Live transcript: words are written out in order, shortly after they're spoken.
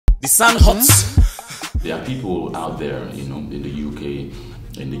The sun hots. There are people out there, you know, in the UK,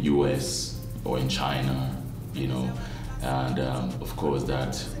 in the US, or in China, you know, and of course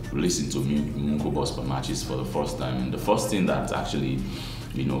that listen to Munku Boss Pan Matches for the first time. And the first thing that actually,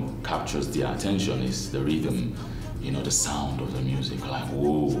 you know, captures their attention is the rhythm, you know, the sound of the music. Like,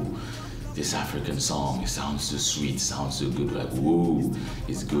 whoa, this African song, it sounds so sweet, sounds so good. Like, whoa,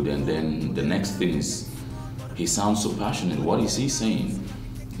 it's good. And then the next thing is, he sounds so passionate. What is he saying?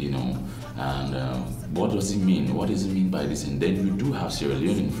 You know, and what does it mean? What does it mean by this? And then you do have Sierra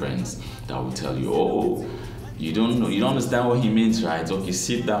Leone friends that will tell you, oh, you don't know, you don't understand what he means, right? Okay,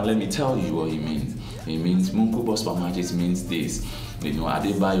 sit down, let me tell you what he means. He means Munku Boss Pan Matches means this, you know,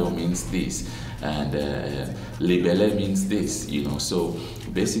 Adebayo means this, and Lebele means this, you know. So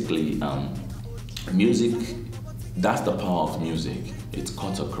basically, music, that's the power of music. It's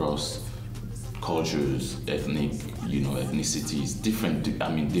cut across cultures, ethnicities, different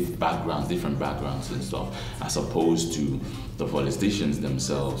backgrounds and stuff, as opposed to the politicians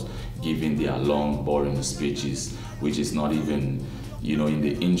themselves giving their long, boring speeches, which is not even, you know, in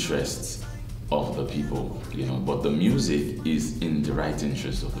the interests of the people, you know. But the music is in the right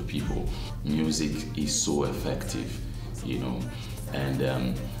interest of the people. Music is so effective, you know, and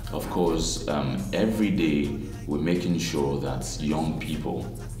of course, every day we're making sure that young people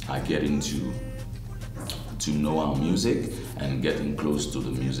are getting to know our music and getting close to the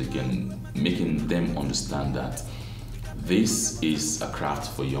music and making them understand that this is a craft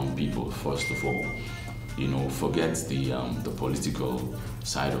for young people, first of all. You know, forget the political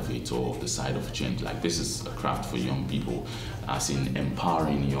side of it or the side of change. Like, this is a craft for young people, as in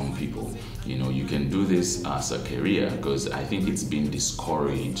empowering young people. You know, you can do this as a career, because I think it's been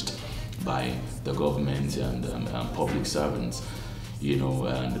discouraged by the government and public servants, you know,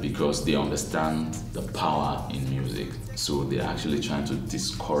 and because they understand the power in music. So they're actually trying to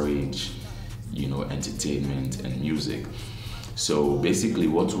discourage, you know, entertainment and music. So basically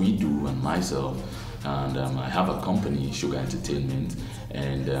what we do, and myself, and I have a company, Sugar Entertainment,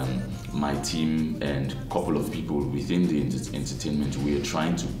 and my team and a couple of people within the entertainment, we are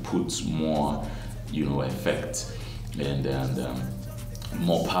trying to put more, you know, effect and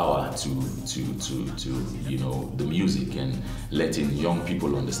more power to you know, the music, and letting young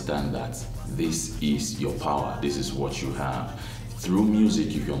people understand that this is your power, this is what you have. Through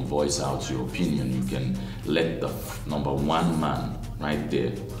music, you can voice out your opinion. You can let the number one man right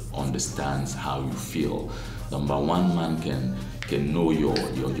there understands how you feel. Number one man can know your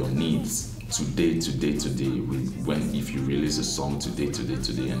needs today. If you release a song today,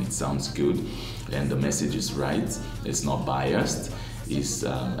 and it sounds good, and the message is right, it's not biased. It's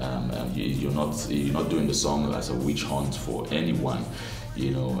you're not doing the song as a witch hunt for anyone,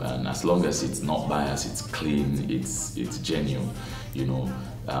 you know. And as long as it's not biased, it's clean, it's genuine, you know.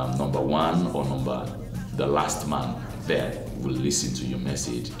 Number one or the last man there will listen to your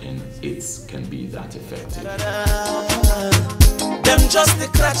message, and it can be that effective. Them just the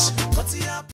clutch.